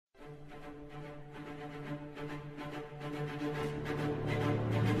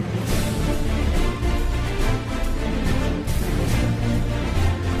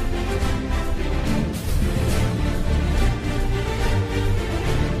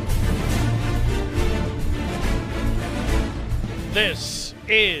This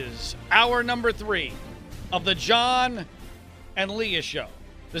is hour number 3 of the John and Leah Show.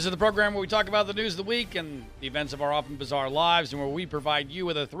 This is the program where we talk about the news of the week and the events of our often bizarre lives, and where we provide you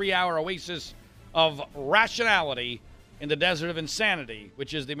with a 3-hour oasis of rationality in the desert of insanity,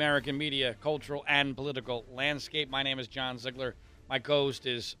 which is the American media, cultural, and political landscape. My name is John Ziegler. My co-host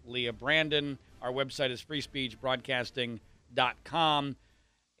is Leah Brandon. Our website is freespeechbroadcasting.com.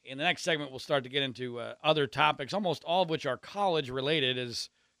 In the next segment, we'll start to get into other topics, almost all of which are college-related,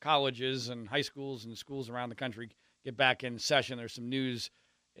 as colleges and high schools and schools around the country get back in session. There's some news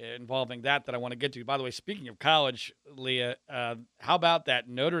involving that I want to get to. By the way, speaking of college, Leah, how about that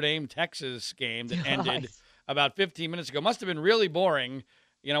Notre Dame-Texas game that ended about 15 minutes ago? Must have been really boring.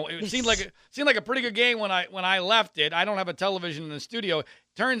 You know, it seemed like a pretty good game when I left it. I don't have a television in the studio.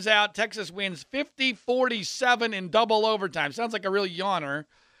 Turns out Texas wins 50-47 in double overtime. Sounds like a real yawner.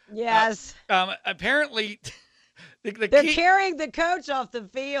 Yes. Apparently, they're carrying the coach off the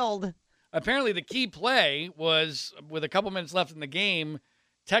field. Apparently, the key play was, with a couple minutes left in the game,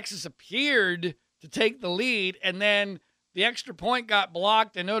 Texas appeared to take the lead, and then the extra point got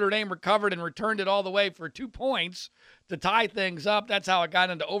blocked, and Notre Dame recovered and returned it all the way for 2 points to tie things up. That's how it got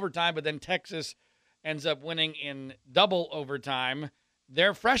into overtime, but then Texas ends up winning in double overtime.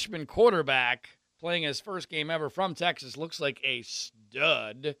 Their freshman quarterback, playing his first game ever from Texas, looks like a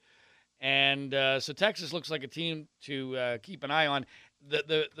stud. And so Texas looks like a team to keep an eye on.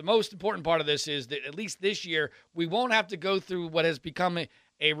 The most important part of this is that at least this year, we won't have to go through what has become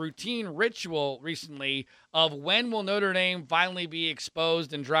a routine ritual recently of when will Notre Dame finally be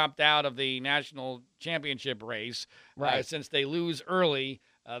exposed and dropped out of the national championship race. Right. Since they lose early,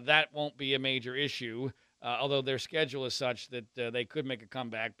 that won't be a major issue. Although their schedule is such that they could make a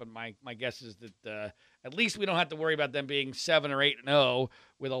comeback, but my guess is that at least we don't have to worry about them being 7 or 8-0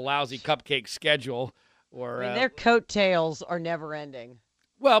 with a lousy cupcake schedule. Or their coattails are never ending.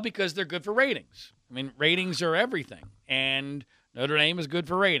 Well, because they're good for ratings. I mean, ratings are everything, and Notre Dame is good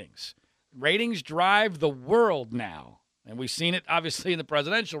for ratings. Ratings drive the world now, and we've seen it obviously in the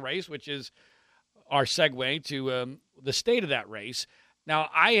presidential race, which is our segue to the state of that race. Now,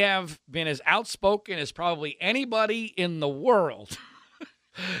 I have been as outspoken as probably anybody in the world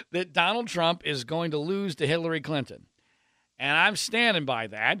that Donald Trump is going to lose to Hillary Clinton. And I'm standing by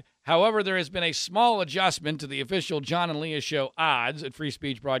that. However, there has been a small adjustment to the official John and Leah Show odds at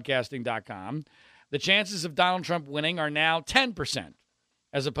freespeechbroadcasting.com. The chances of Donald Trump winning are now 10%,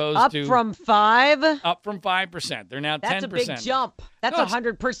 as opposed to... Up from 5? Up from 5%. They're now 10%. That's a big jump. That's a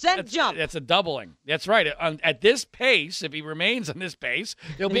 100% jump. That's a doubling. That's right. At this pace, if he remains on this pace,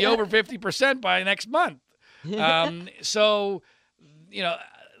 he'll be over 50% by next month. So, you know,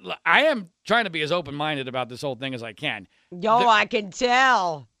 I am trying to be as open-minded about this whole thing as I can. I can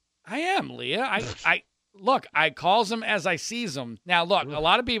tell. I am, Leah. Look, I calls them as I sees them. Now, look, a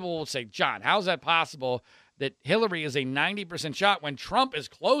lot of people will say, John, how's that possible that Hillary is a 90% shot when Trump is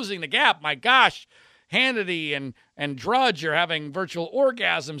closing the gap? My gosh, Hannity and Drudge are having virtual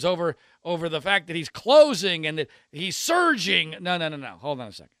orgasms over the fact that he's closing and that he's surging. No. Hold on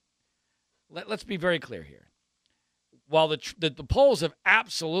a second. Let's be very clear here. While the polls have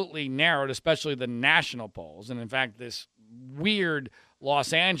absolutely narrowed, especially the national polls, and in fact, this weird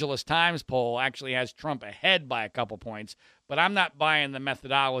Los Angeles Times poll actually has Trump ahead by a couple points, but I'm not buying the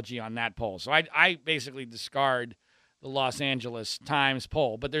methodology on that poll. So I basically discard the Los Angeles Times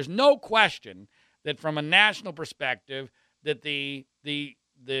poll. But there's no question that from a national perspective that the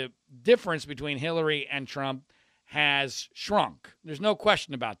difference between Hillary and Trump has shrunk. There's no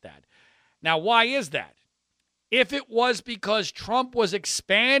question about that. Now, why is that? If it was because Trump was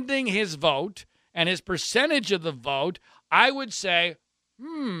expanding his vote and his percentage of the vote, I would say,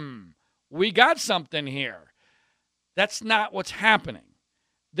 we got something here. That's not what's happening.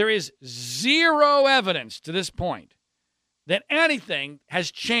 There is zero evidence to this point that anything has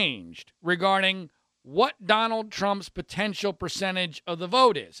changed regarding what Donald Trump's potential percentage of the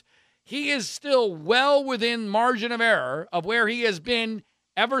vote is. He is still well within margin of error of where he has been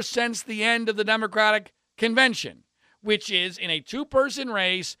ever since the end of the Democratic convention, which is in a two-person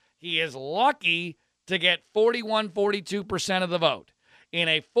race, he is lucky to get 42% of the vote. In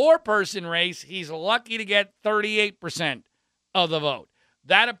a four-person race, he's lucky to get 38% of the vote.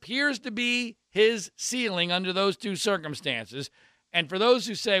 That appears to be his ceiling under those two circumstances. And for those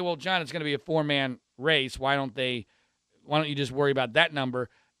who say, well, John, it's going to be a four-man race, why don't you just worry about that number?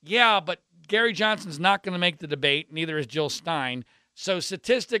 Yeah, but Gary Johnson's not going to make the debate. Neither is Jill Stein. So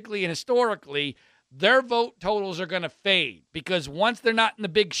statistically and historically, their vote totals are going to fade because once they're not in the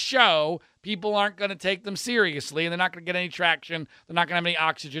big show, people aren't going to take them seriously, and they're not going to get any traction. They're not going to have any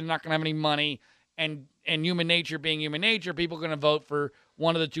oxygen. They're not going to have any money. And human nature being human nature, people are going to vote for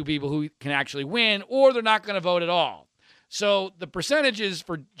one of the two people who can actually win, or they're not going to vote at all. So the percentages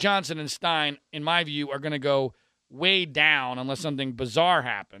for Johnson and Stein, in my view, are going to go way down unless something bizarre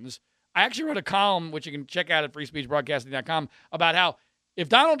happens. I actually wrote a column, which you can check out at freespeechbroadcasting.com, about how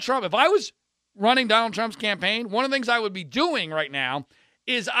if I was running Donald Trump's campaign, one of the things I would be doing right now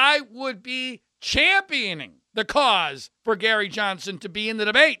is I would be championing the cause for Gary Johnson to be in the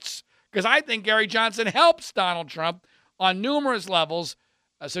debates because I think Gary Johnson helps Donald Trump on numerous levels.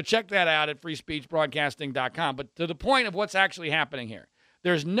 So check that out at freespeechbroadcasting.com. But to the point of what's actually happening here,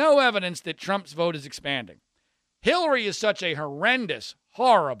 there's no evidence that Trump's vote is expanding. Hillary is such a horrendous,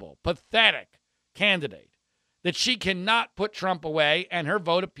 horrible, pathetic candidate that she cannot put Trump away, and her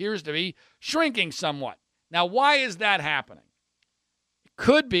vote appears to be shrinking somewhat. Now, why is that happening? It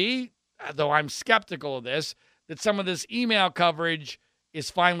could be, though I'm skeptical of this, that some of this email coverage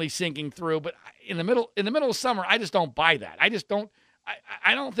is finally sinking through. But in the middle of summer, I just don't buy that. I don't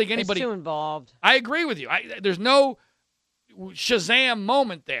think anybody. It's too involved. I agree with you. There's no Shazam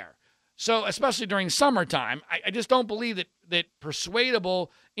moment there. So, especially during summertime, I just don't believe that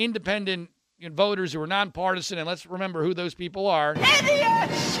persuadable, independent voters who are nonpartisan, and let's remember who those people are.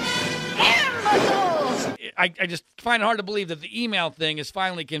 Idiots! Imbeciles! I just find it hard to believe that the email thing is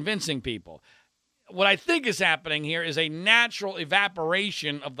finally convincing people. What I think is happening here is a natural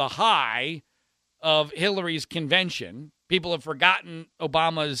evaporation of the high of Hillary's convention. People have forgotten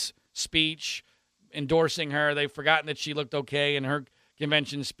Obama's speech endorsing her. They've forgotten that she looked okay in her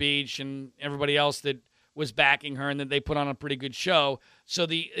convention speech and everybody else that was backing her and that they put on a pretty good show. So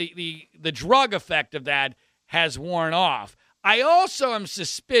the drug effect of that has worn off. I also am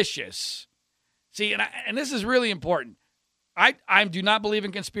suspicious. See, and this is really important. I do not believe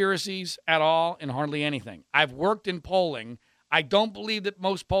in conspiracies at all in hardly anything. I've worked in polling. I don't believe that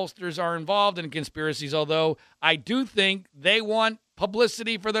most pollsters are involved in conspiracies, although I do think they want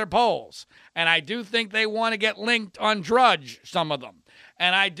publicity for their polls. And I do think they want to get linked on Drudge, some of them.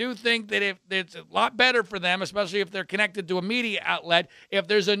 And I do think that if it's a lot better for them, especially if they're connected to a media outlet, if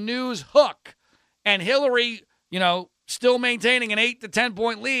there's a news hook. And Hillary, still maintaining an 8 to 10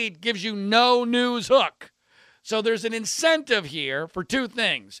 point lead gives you no news hook. So there's an incentive here for two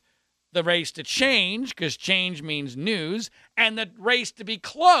things. The race to change, because change means news, and the race to be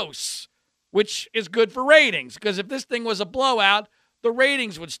close, which is good for ratings. Because if this thing was a blowout, the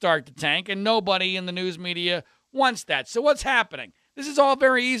ratings would start to tank, and nobody in the news media wants that. So what's happening? This is all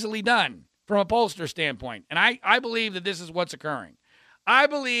very easily done from a pollster standpoint, and I believe that this is what's occurring. I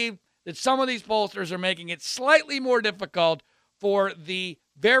believe that some of these pollsters are making it slightly more difficult for the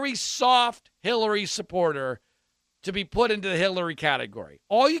very soft Hillary supporter to be put into the Hillary category.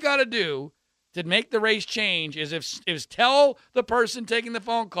 All you got to do to make the race change is tell the person taking the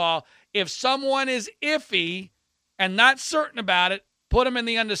phone call, if someone is iffy and not certain about it, put them in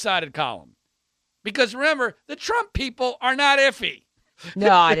the undecided column. Because remember, the Trump people are not iffy.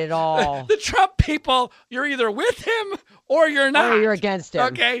 Not at all. The Trump people, you're either with him or you're not. Or you're against him.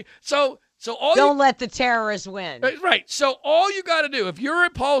 Okay, so don't let the terrorists win. Right. So all you got to do, if you're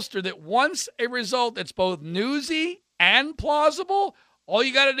a pollster that wants a result that's both newsy and plausible, all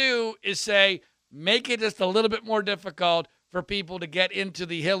you got to do is say, make it just a little bit more difficult for people to get into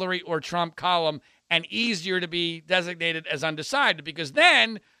the Hillary or Trump column and easier to be designated as undecided. Because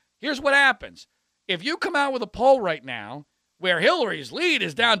then, here's what happens. If you come out with a poll right now where Hillary's lead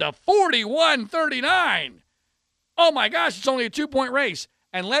is down to 41-39, oh my gosh, it's only a 2-point race.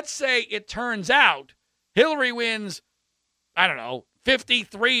 And let's say it turns out Hillary wins,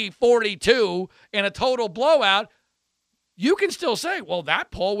 53-42 in a total blowout, you can still say, well,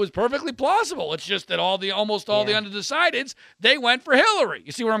 that poll was perfectly plausible. It's just that almost all the undecideds, they went for Hillary.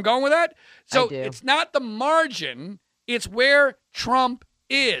 You see where I'm going with that? So it's not the margin, it's where Trump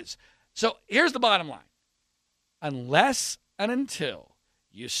is. So here's the bottom line. Unless and until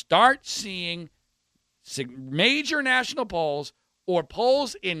you start seeing major national polls or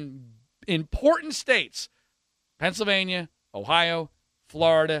polls in important states, Pennsylvania, Ohio,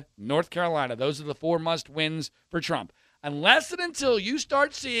 Florida, North Carolina, those are the 4 must-wins for Trump. Unless and until you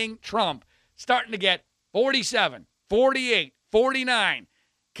start seeing Trump starting to get 47, 48, 49,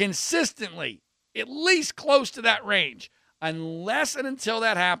 consistently, at least close to that range, unless and until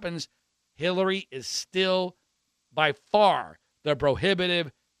that happens, Hillary is still by far the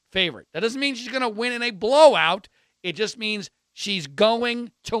prohibitive favorite. That doesn't mean she's going to win in a blowout. It just means She's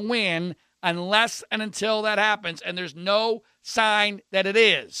going to win unless and until that happens, and there's no sign that it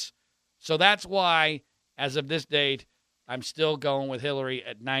is. So that's why, as of this date, I'm still going with Hillary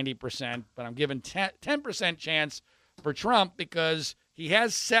at 90%, but I'm giving 10% chance for Trump because he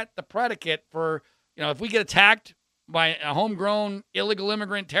has set the predicate for, if we get attacked by a homegrown illegal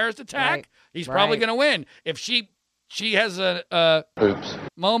immigrant terrorist attack, he's probably going to win. If she has a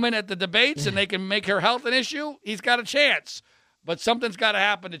moment at the debates and they can make her health an issue, he's got a chance. But something's got to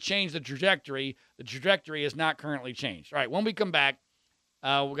happen to change the trajectory. The trajectory is not currently changed. All right, when we come back,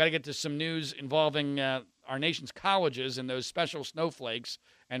 we've got to get to some news involving our nation's colleges and those special snowflakes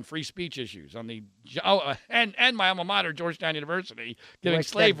and free speech issues on the and my alma mater, Georgetown University, giving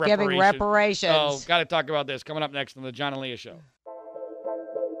reparations. So, got to talk about this coming up next on the John and Leah Show.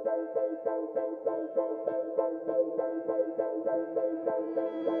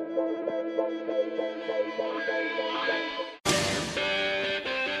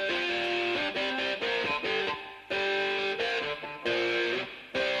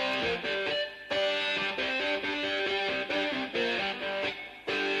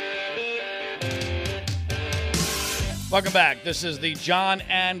 Welcome back. This is the John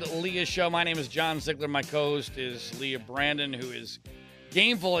and Leah Show. My name is John Ziegler. My co-host is Leah Brandon, who is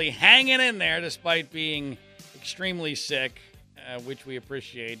gamefully hanging in there despite being extremely sick, which we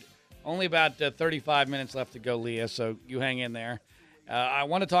appreciate. Only about 35 minutes left to go, Leah, so you hang in there. I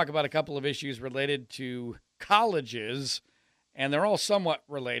want to talk about a couple of issues related to colleges, and they're all somewhat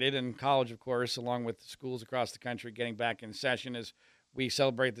related. And college, of course, along with schools across the country getting back in session as we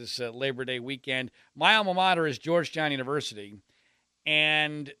celebrate this Labor Day weekend. My alma mater is Georgetown University,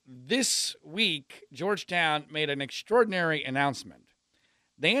 and this week, Georgetown made an extraordinary announcement.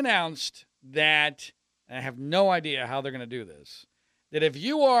 They announced that, and I have no idea how they're going to do this, that if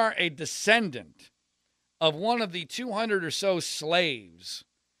you are a descendant of one of the 200 or so slaves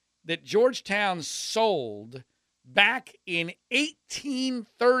that Georgetown sold back in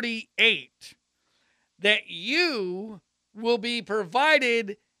 1838, that you will be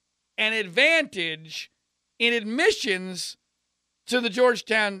provided an advantage in admissions to the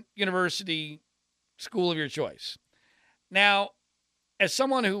Georgetown University school of your choice. Now, as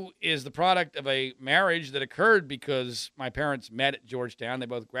someone who is the product of a marriage that occurred because my parents met at Georgetown, they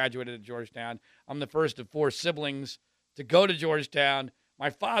both graduated at Georgetown. I'm the first of 4 siblings to go to Georgetown.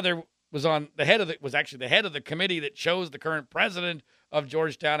 My father was actually the head of the committee that chose the current president of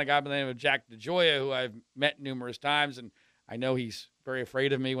Georgetown, a guy by the name of Jack DeGioia, who I've met numerous times, and I know he's very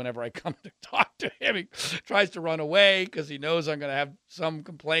afraid of me whenever I come to talk to him. He tries to run away because he knows I'm going to have some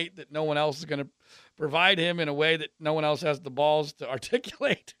complaint that no one else is going to provide him in a way that no one else has the balls to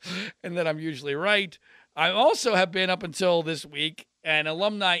articulate, and that I'm usually right. I also have been, up until this week, an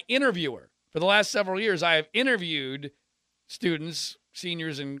alumni interviewer. For the last several years, I have interviewed students,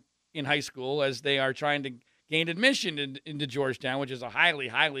 seniors in high school, as they are trying to gain admission into Georgetown, which is a highly,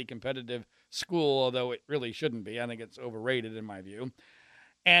 highly competitive school, although it really shouldn't be. I think it's overrated in my view.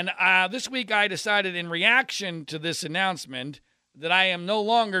 And this week I decided, in reaction to this announcement, that I am no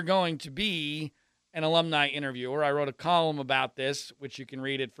longer going to be an alumni interviewer. I wrote a column about this, which you can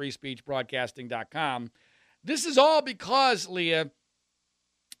read at freespeechbroadcasting.com. This is all because, Leah,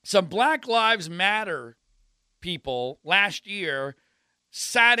 some Black Lives Matter people last year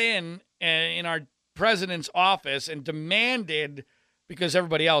sat in our president's office and demanded, because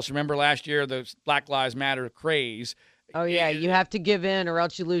everybody else, remember last year, the Black Lives Matter craze. Oh, yeah, you have to give in or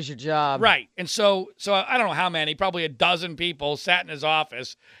else you lose your job. Right. And so I don't know how many, probably a dozen people sat in his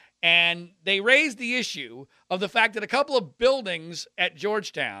office, and they raised the issue of the fact that a couple of buildings at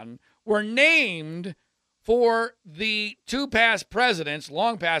Georgetown were named for the long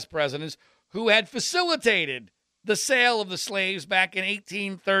past presidents, who had facilitated the sale of the slaves back in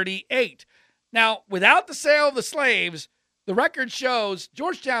 1838. Now, without the sale of the slaves, the record shows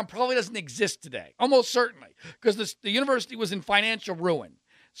Georgetown probably doesn't exist today, almost certainly, because the university was in financial ruin.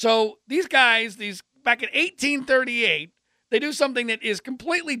 So these guys, back in 1838, they do something that is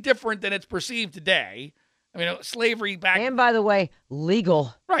completely different than it's perceived today. I mean, slavery back... And by the way,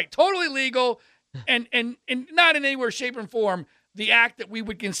 legal. Right, totally legal, and not in any way, shape, or form the act that we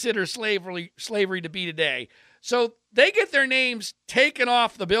would consider slavery to be today. So they get their names taken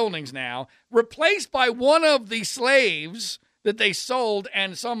off the buildings now, replaced by one of the slaves that they sold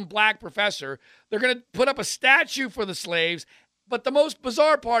and some black professor. They're going to put up a statue for the slaves. But the most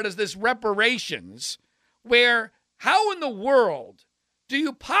bizarre part is this reparations, where how in the world do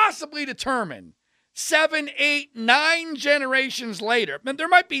you possibly determine 7, 8, 9 generations later? I mean, there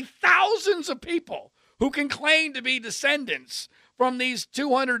might be thousands of people who can claim to be descendants from these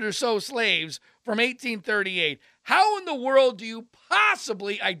 200 or so slaves from 1838. How in the world do you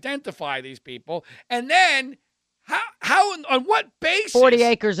possibly identify these people? And then on what basis? 40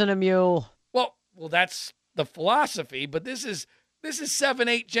 acres and a mule. Well, that's the philosophy, but this is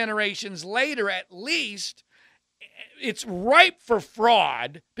 7-8 generations later at least. It's ripe for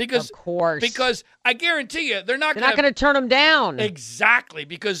fraud because, of course, because I guarantee you they're not going to turn them down. Exactly,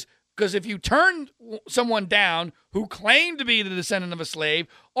 because if you turn someone down who claimed to be the descendant of a slave,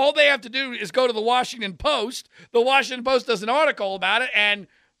 all they have to do is go to the Washington Post. The Washington Post does an article about it, and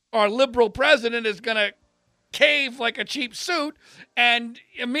our liberal president is going to cave like a cheap suit and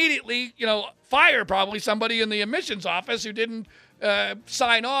immediately, fire probably somebody in the admissions office who didn't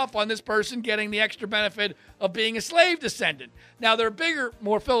sign off on this person getting the extra benefit of being a slave descendant. Now, there are bigger,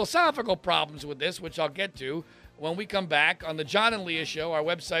 more philosophical problems with this, which I'll get to when we come back on the John and Leah Show. Our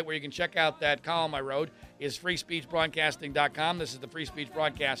website where you can check out that column I wrote is freespeechbroadcasting.com. This is the Free Speech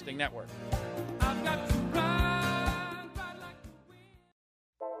Broadcasting Network. I've got to ride like the wind.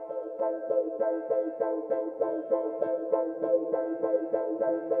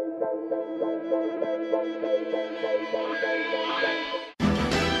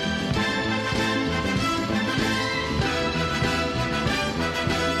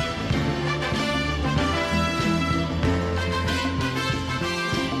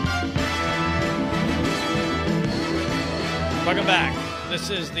 Welcome back. This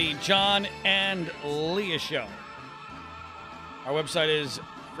is the John and Leah Show. Our website is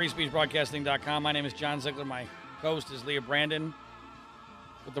freespeechbroadcasting.com. My name is John Ziegler. My host is Leah Brandon.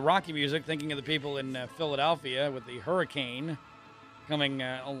 With the Rocky music, thinking of the people in Philadelphia with the hurricane coming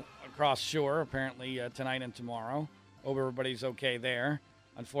across shore, apparently tonight and tomorrow. Hope everybody's okay there.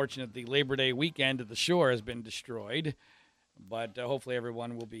 Unfortunately, the Labor Day weekend at the shore has been destroyed, but hopefully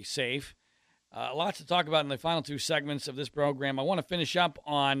everyone will be safe. Lots to talk about in the final two segments of this program. I want to finish up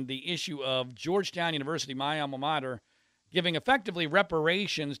on the issue of Georgetown University, my alma mater, giving effectively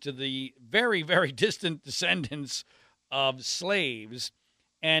reparations to the very, very distant descendants of slaves.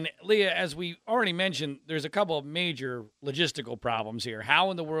 And, Leah, as we already mentioned, there's a couple of major logistical problems here. How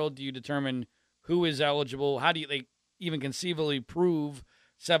in the world do you determine who is eligible? How do they even conceivably prove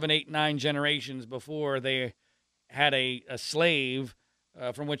 7, 8, 9 generations before they had a slave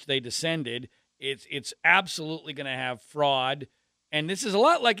from which they descended? It's absolutely going to have fraud. And this is a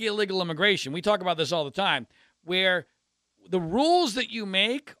lot like illegal immigration. We talk about this all the time, where the rules that you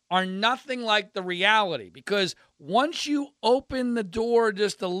make are nothing like the reality. Because once you open the door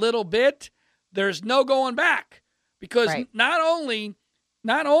just a little bit, there's no going back. Because not only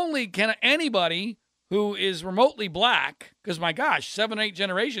can anybody who is remotely black, because my gosh, 7 or 8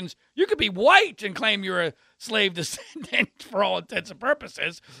 generations, you could be white and claim you're a slave descendant for all intents and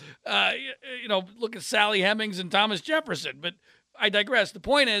purposes. Look at Sally Hemings and Thomas Jefferson. But I digress. The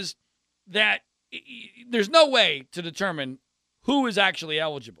point is that there's no way to determine who is actually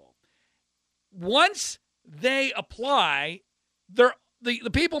eligible. Once they apply, the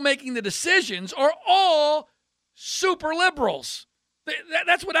people making the decisions are all super liberals.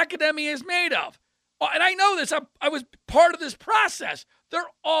 That's what academia is made of. And I know this. I was part of this process. They're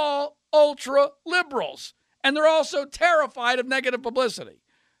all ultra liberals. And they're also terrified of negative publicity.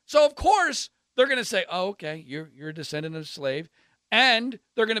 So, of course, they're going to say, oh, okay, you're a descendant of a slave. And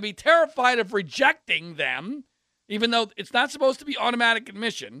they're going to be terrified of rejecting them, even though it's not supposed to be automatic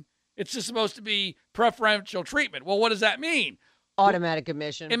admission. It's just supposed to be preferential treatment. Well, what does that mean? Automatic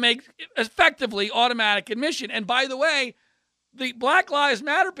admission. It makes effectively automatic admission. And by the way, the Black Lives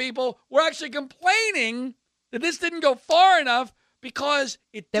Matter people were actually complaining that this didn't go far enough because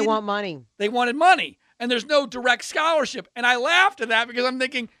they want money. They wanted money. And there's no direct scholarship. And I laughed at that because I'm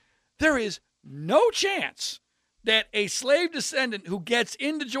thinking there is no chance that a slave descendant who gets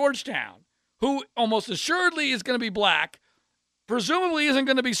into Georgetown, who almost assuredly is going to be black, presumably isn't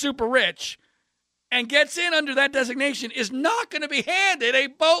going to be super rich, and gets in under that designation is not going to be handed a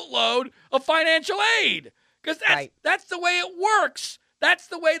boatload of financial aid. Because that's the way it works. That's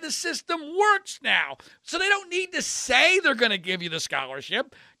the way the system works now. So they don't need to say they're going to give you the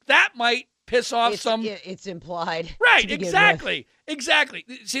scholarship. That might piss off some. It's implied. Right, exactly.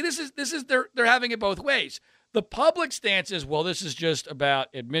 See, this is they're having it both ways. The public stance is, well, this is just about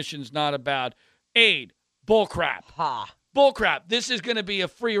admissions, not about aid. Bullcrap. Bullcrap. This is going to be a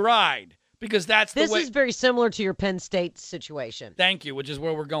free ride because that's the way. This is very similar to your Penn State situation. Thank you, which is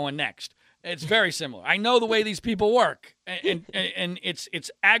where we're going next. It's very similar. I know the way these people work, and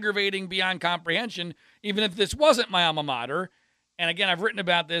it's aggravating beyond comprehension, even if this wasn't my alma mater. And again, I've written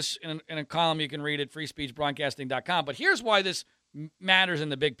about this in a column you can read at freespeechbroadcasting.com. But here's why this matters in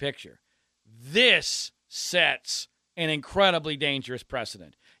the big picture. This sets an incredibly dangerous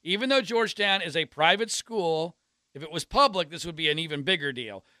precedent. Even though Georgetown is a private school If it was public, this would be an even bigger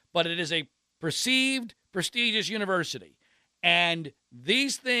deal. But it is a perceived prestigious university. And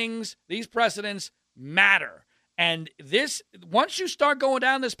these things, these precedents matter. And this, once you start going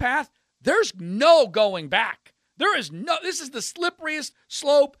down this path, there's no going back. This is the slipperiest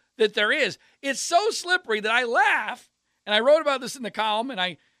slope that there is. It's so slippery that I laugh, and I wrote about this in the column, and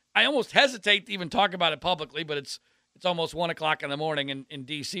I almost hesitate to even talk about it publicly, but it's almost 1 o'clock in the morning in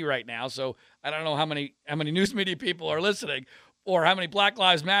D.C. right now, so I don't know how many news media people are listening or how many Black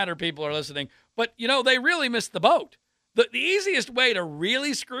Lives Matter people are listening, but, they really missed the boat. The easiest way to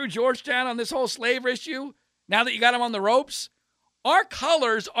really screw Georgetown on this whole slave issue, now that you got them on the ropes, our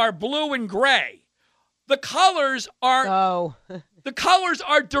colors are blue and gray. The colors are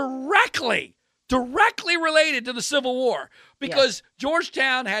directly related to the Civil War because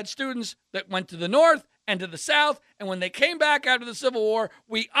Georgetown had students that went to the north and to the south, and when they came back after the Civil War,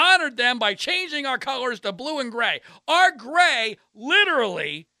 we honored them by changing our colors to blue and gray. Our gray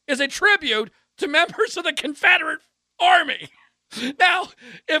literally is a tribute to members of the Confederate Army. Now,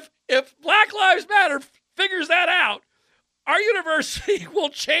 if Black Lives Matter figures that out, our university will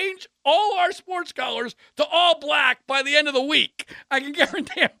change all our sports colors to all black by the end of the week. I can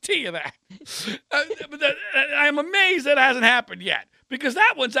guarantee you that. I'm amazed that hasn't happened yet because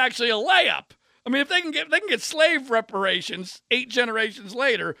that one's actually a layup. I mean, if they can get slave reparations 8 generations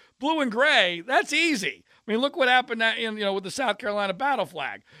later, blue and gray, that's easy. I mean, look what happened with the South Carolina battle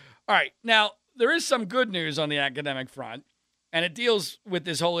flag. All right, now there is some good news on the academic front, and it deals with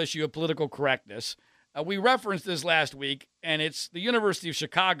this whole issue of political correctness. We referenced this last week, and it's the University of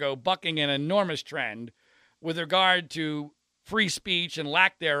Chicago bucking an enormous trend with regard to free speech and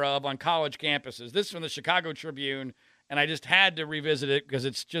lack thereof on college campuses. This is from the Chicago Tribune, and I just had to revisit it because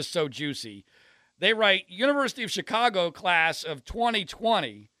it's just so juicy. They write, University of Chicago class of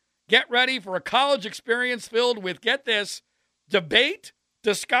 2020, get ready for a college experience filled with, get this, debate,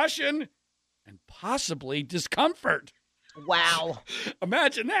 discussion, and possibly discomfort. Wow.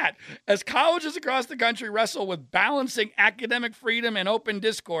 Imagine that. As colleges across the country wrestle with balancing academic freedom and open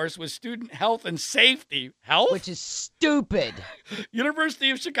discourse with student health and safety. Health? Which is stupid. University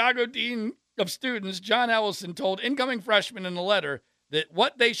of Chicago Dean of Students, John Ellison, told incoming freshmen in a letter that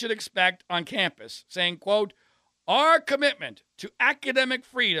what they should expect on campus, saying, quote, our commitment to academic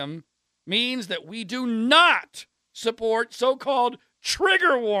freedom means that we do not support so-called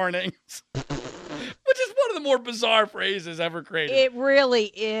trigger warnings. Which is one of the more bizarre phrases ever created. It really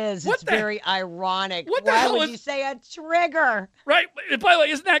is. It's very ironic. Why would you say a trigger? Right. By the way,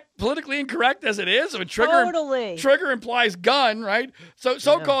 isn't that politically incorrect as it is? I mean, trigger implies gun, right?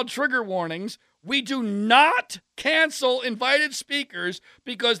 So-called trigger warnings. We do not cancel invited speakers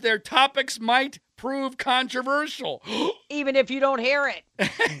because their topics might prove controversial. Even if you don't hear it.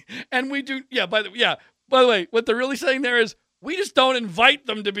 And we do, by the way, what they're really saying there is we just don't invite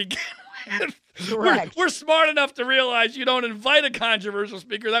them to begin with. Correct. We're smart enough to realize you don't invite a controversial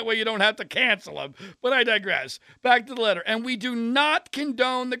speaker. That way you don't have to cancel them. But I digress. Back to the letter. And we do not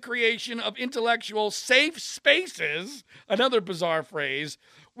condone the creation of intellectual safe spaces, another bizarre phrase,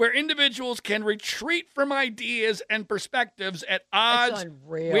 where individuals can retreat from ideas and perspectives at odds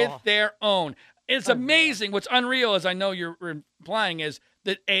with their own. It's amazing. What's unreal, as I know you're implying, is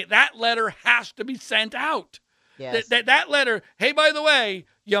that that letter has to be sent out. Yes. That letter, hey, by the way,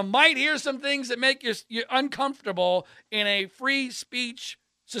 you might hear some things that make you uncomfortable in a free speech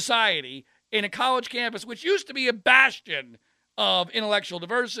society, in a college campus, which used to be a bastion of intellectual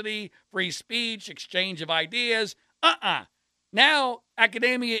diversity, free speech, exchange of ideas. Now,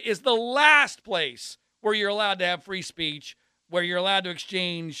 academia is the last place where you're allowed to have free speech, where you're allowed to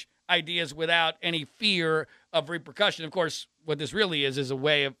exchange ideas without any fear of repercussion. Of course, what this really is a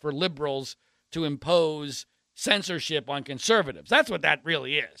way for liberals to impose censorship on conservatives. That's what that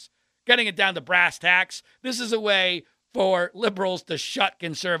really is. Getting it down to brass tacks, this is a way for liberals to shut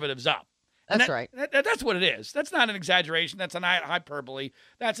conservatives up. That's right. That's what it is. That's not an exaggeration. That's an hyperbole.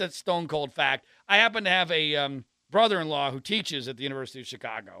 That's a stone cold fact. I happen to have a brother-in-law who teaches at the University of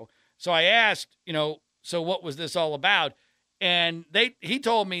Chicago. So I asked, so what was this all about? And he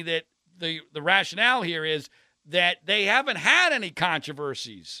told me that the rationale here is that they haven't had any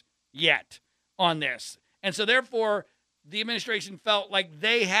controversies yet on this. And so, therefore, the administration felt like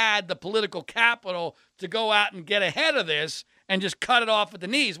they had the political capital to go out and get ahead of this and just cut it off at the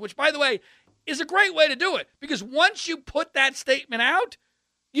knees, which, by the way, is a great way to do it. Because once you put that statement out,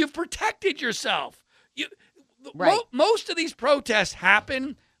 you've protected yourself. Most of these protests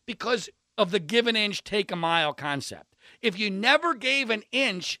happen because of the give an inch, take a mile concept. If you never gave an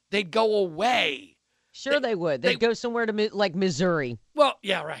inch, they'd go away. Sure they would. They'd go somewhere to like Missouri. Well,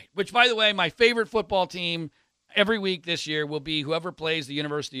 yeah, right. Which, by the way, my favorite football team every week this year will be whoever plays the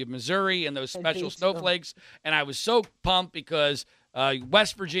University of Missouri and those special snowflakes. And I was so pumped because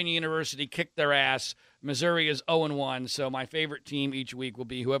West Virginia University kicked their ass. Missouri is 0-1, so my favorite team each week will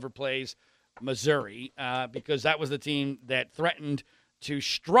be whoever plays Missouri because that was the team that threatened to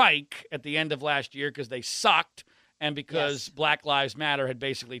strike at the end of last year because they sucked and because Black Lives Matter had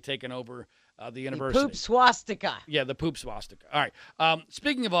basically taken over the university. The poop swastika. Yeah, the poop swastika. All right.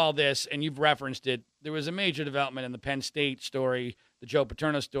 Speaking of all this, and you've referenced it, there was a major development in the Penn State story, the Joe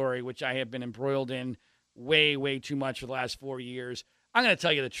Paterno story, which I have been embroiled in way, way too much for the last 4 years. I'm going to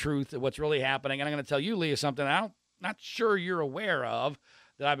tell you the truth of what's really happening, and I'm going to tell you, Leah, something I'm not sure you're aware of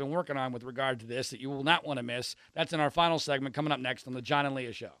that I've been working on with regard to this that you will not want to miss. That's in our final segment coming up next on the John and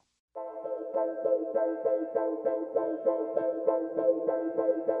Leah Show.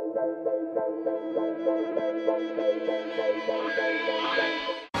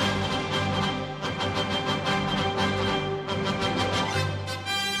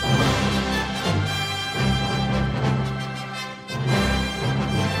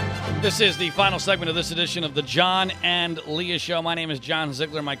 This is the final segment of this edition of the John and Leah Show. My name is John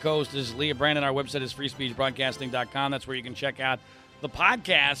Ziegler. My co-host is Leah Brandon. Our website is freespeechbroadcasting.com. That's where you can check out the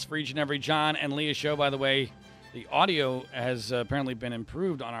podcast for each and every John and Leah Show. By the way, the audio has apparently been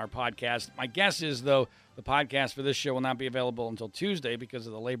improved on our podcast. My guess is, though, the podcast for this show will not be available until Tuesday because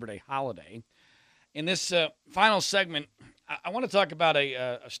of the Labor Day holiday. In this final segment, I want to talk about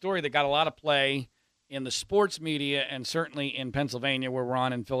a story that got a lot of play in the sports media and certainly in Pennsylvania, where we're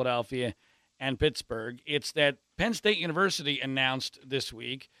on, in Philadelphia and Pittsburgh. It's that Penn State University announced this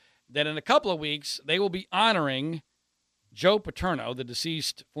week that in a couple of weeks they will be honoring Joe Paterno, the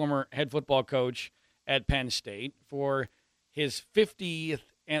deceased former head football coach at Penn State, for his 50th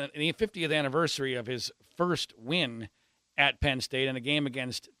anniversary of his first win at Penn State in a game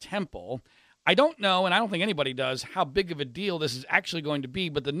against Temple. I don't know, and I don't think anybody does, how big of a deal this is actually going to be,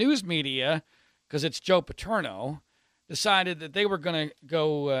 but the news media, because it's Joe Paterno, decided that they were going to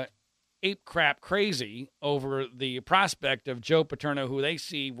go ape crap crazy over the prospect of Joe Paterno, who they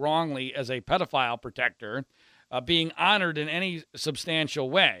see wrongly as a pedophile protector, being honored in any substantial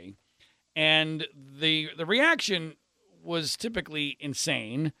way. And the reaction was typically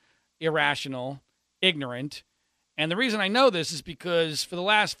insane, irrational, ignorant. And the reason I know this is because for the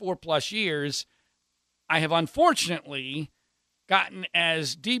last 4+ years, I have unfortunately gotten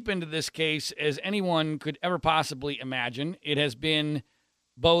as deep into this case as anyone could ever possibly imagine. It has been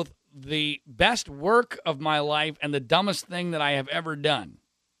both the best work of my life and the dumbest thing that I have ever done.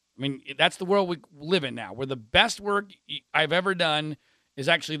 I mean, that's the world we live in now, where the best work I've ever done is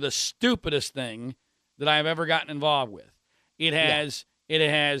actually the stupidest thing that I've ever gotten involved with. It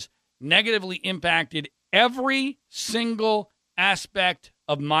has negatively impacted every single aspect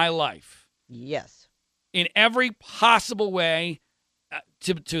of my life. Yes. In every possible way,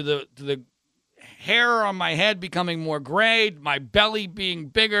 to the hair on my head becoming more gray, my belly being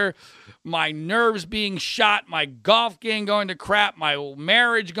bigger, my nerves being shot, my golf game going to crap, my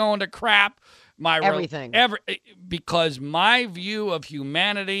marriage going to crap, my everything. Because my view of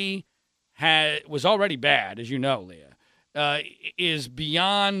humanity was already bad, as you know, Leah, is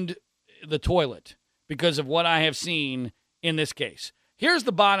beyond the toilet because of what I have seen in this case. Here's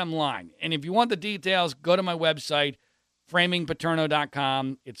the bottom line, and if you want the details, go to my website,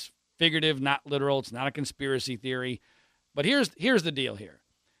 framingpaterno.com. It's figurative, not literal. It's not a conspiracy theory. But here's the deal here.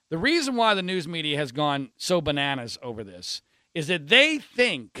 The reason why the news media has gone so bananas over this is that they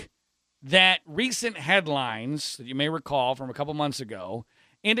think that recent headlines that you may recall from a couple months ago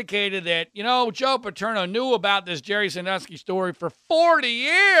indicated that, Joe Paterno knew about this Jerry Sandusky story for 40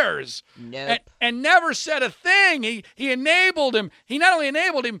 years. Nope. And never said a thing. He enabled him. He not only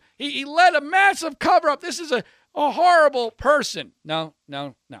enabled him, he led a massive cover-up. This is a horrible person. No.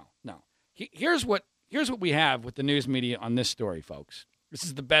 Here's what we have with the news media on this story, folks. This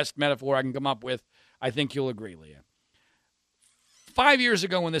is the best metaphor I can come up with. I think you'll agree, Leah. 5 years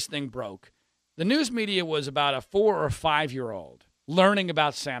ago when this thing broke, the news media was about a 4 or 5-year-old learning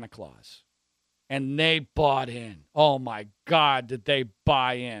about Santa Claus. And they bought in. Oh, my God, did they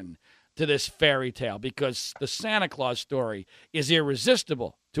buy in to this fairy tale? Because the Santa Claus story is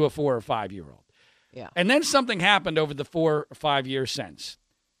irresistible to a 4 or 5-year-old. Yeah. And then something happened over the 4 or 5 years since.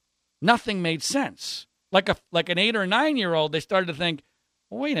 Nothing made sense. Like an 8 or 9-year-old, they started to think,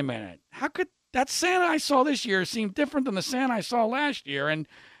 well, wait a minute, how could that Santa I saw this year seem different than the Santa I saw last year?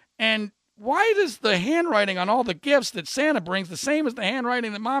 And why does the handwriting on all the gifts that Santa brings the same as the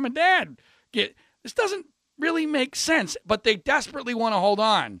handwriting that Mom and Dad get? This doesn't really make sense, but they desperately want to hold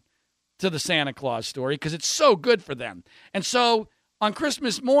on to the Santa Claus story because it's so good for them. And so on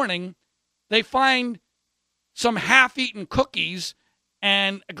Christmas morning, they find some half-eaten cookies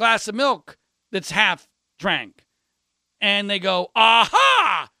and a glass of milk that's half drank. And they go,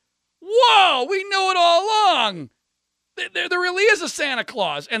 aha! Whoa, we knew it all along. There really is a Santa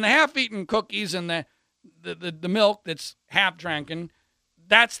Claus. And the half-eaten cookies and the milk that's half-drinking,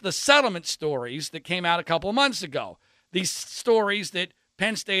 that's the settlement stories that came out a couple of months ago. These stories that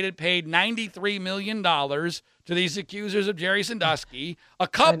Penn State had paid $93 million to these accusers of Jerry Sandusky, a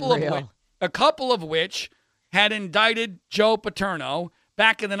couple of which had indicted Joe Paterno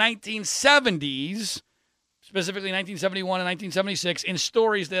back in the 1970s, specifically 1971 and 1976, in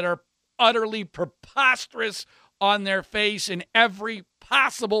stories that are utterly preposterous on their face in every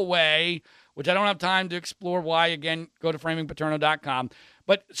possible way, which I don't have time to explore why. Again, go to framingpaterno.com.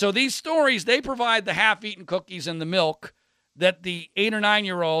 But so these stories, they provide the half-eaten cookies and the milk that the 8 or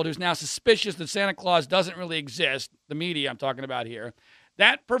 9-year-old who's now suspicious that Santa Claus doesn't really exist, the media I'm talking about here,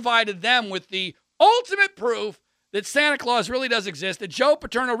 that provided them with the ultimate proof that Santa Claus really does exist, that Joe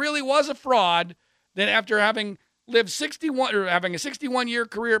Paterno really was a fraud, that after having lived 61 or having a 61-year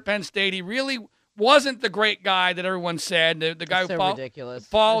career at Penn State, he really wasn't the great guy that everyone said, the guy who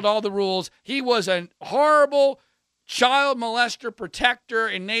followed all the rules. He was a horrible child molester, protector,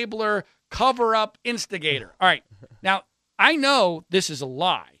 enabler, cover-up, instigator. All right. Now, I know this is a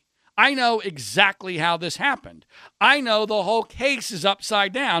lie. I know exactly how this happened. I know the whole case is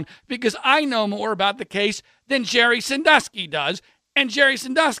upside down because I know more about the case than Jerry Sandusky does, and Jerry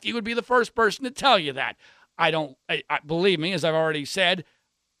Sandusky would be the first person to tell you that. I believe me, as I've already said,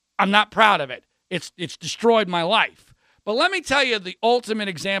 I'm not proud of it. It's destroyed my life. But let me tell you the ultimate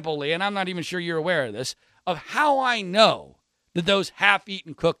example, Lee, and I'm not even sure you're aware of this, of how I know that those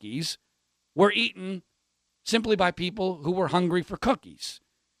half-eaten cookies were eaten simply by people who were hungry for cookies.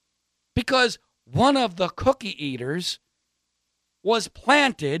 Because one of the cookie eaters was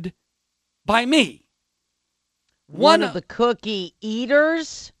planted by me. One of the cookie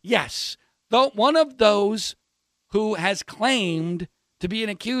eaters? Yes. One of those who has claimed to be an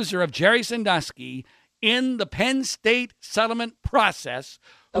accuser of Jerry Sandusky in the Penn State settlement process,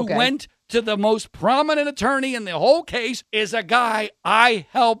 who went to the most prominent attorney in the whole case, is a guy I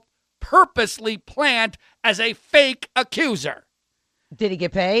helped purposely plant as a fake accuser. Did he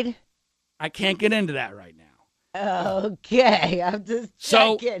get paid? I can't get into that right now. Okay, I'm just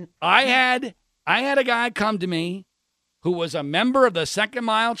checking. So I had a guy come to me who was a member of the Second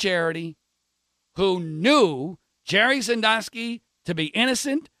Mile Charity, who knew Jerry Sandusky to be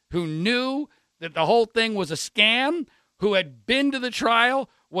innocent, who knew that the whole thing was a scam, who had been to the trial,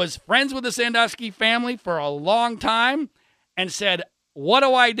 was friends with the Sandusky family for a long time, and said, what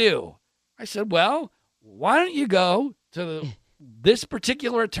do I do? I said, well, why don't you go to this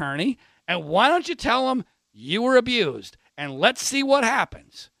particular attorney, and why don't you tell him you were abused, and let's see what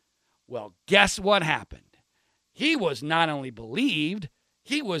happens. Well, guess what happened? He was not only believed,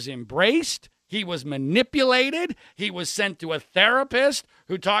 he was embraced, he was manipulated, he was sent to a therapist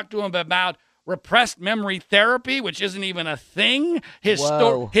who talked to him about repressed memory therapy, which isn't even a thing. His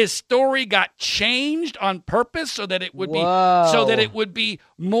story got changed on purpose so that it would be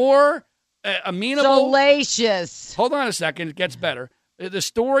more amenable. Salacious. Hold on a second, it gets better. The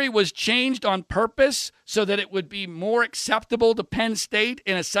story was changed on purpose so that it would be more acceptable to Penn State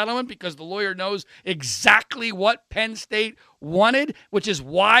in a settlement, because the lawyer knows exactly what Penn State wanted, which is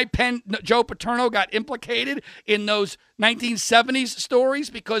why Joe Paterno got implicated in those 1970s stories,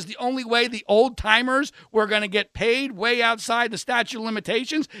 because the only way the old-timers were going to get paid way outside the statute of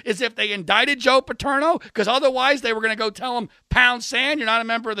limitations is if they indicted Joe Paterno, because otherwise they were going to go tell him, pound sand, you're not a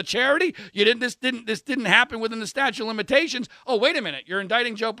member of the charity. This didn't happen within the statute of limitations. Oh, wait a minute, you're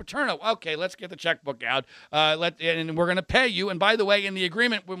indicting Joe Paterno. Okay, let's get the checkbook out, and we're going to pay you. And by the way, in the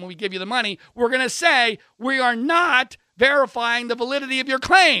agreement, when we give you the money, we're going to say we are not verifying the validity of your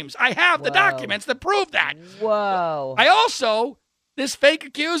claims. I have the documents that prove that. Whoa. I also, this fake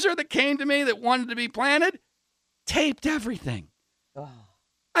accuser that came to me that wanted to be planted, taped everything. Oh.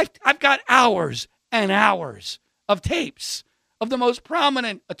 I've got hours and hours of tapes of the most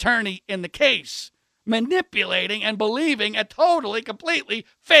prominent attorney in the case manipulating and believing a totally, completely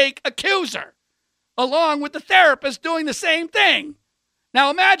fake accuser, along with the therapist doing the same thing. Now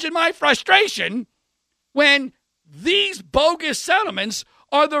imagine my frustration when these bogus settlements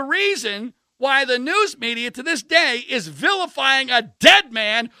are the reason why the news media to this day is vilifying a dead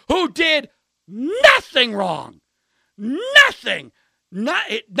man who did nothing wrong. Nothing.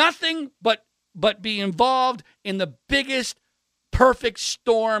 Nothing but be involved in the biggest perfect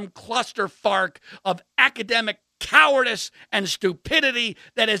storm clusterfuck of academic cowardice and stupidity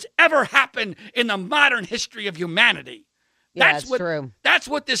that has ever happened in the modern history of humanity. Yeah, that's true. That's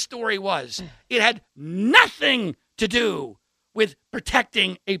what this story was. It had nothing to do with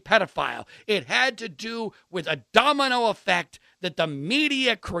protecting a pedophile. It had to do with a domino effect that the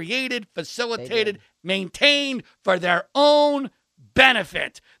media created, facilitated, maintained for their own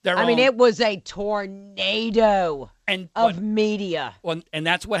benefit. It was a tornado of media. And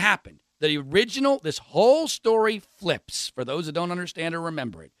that's what happened. This whole story flips, for those that don't understand or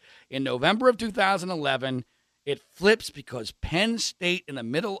remember it. In November of 2011, it flips because Penn State, in the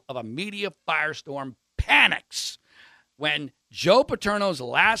middle of a media firestorm, panics when Joe Paterno's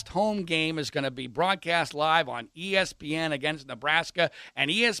last home game is going to be broadcast live on ESPN against Nebraska, and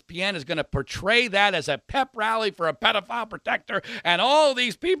ESPN is going to portray that as a pep rally for a pedophile protector, and all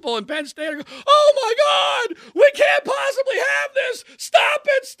these people in Penn State are going, oh my God, we can't possibly have this. Stop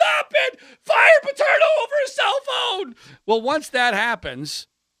it. Fire Paterno over his cell phone. Well, once that happens,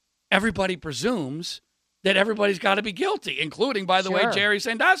 everybody presumes that everybody's got to be guilty, including, by the way, Jerry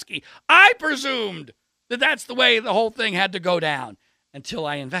Sandusky. I presumed that that's the way the whole thing had to go down until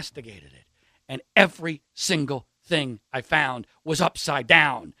I investigated it. And every single thing I found was upside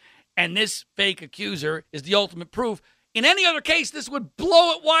down. And this fake accuser is the ultimate proof. In any other case, this would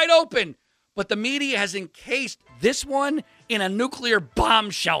blow it wide open. But the media has encased this one in a nuclear bomb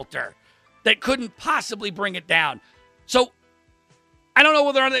shelter that couldn't possibly bring it down. So I don't know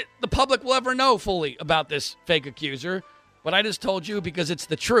whether the public will ever know fully about this fake accuser, but I just told you because it's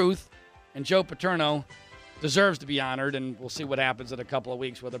the truth. And Joe Paterno deserves to be honored, and we'll see what happens in a couple of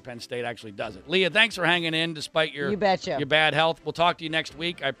weeks whether Penn State actually does it. Leah, thanks for hanging in despite your bad health. We'll talk to you next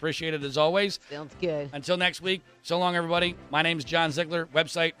week. I appreciate it as always. Sounds good. Until next week, so long, everybody. My name's John Ziegler.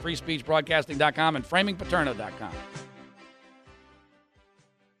 Website, freespeechbroadcasting.com and framingpaterno.com.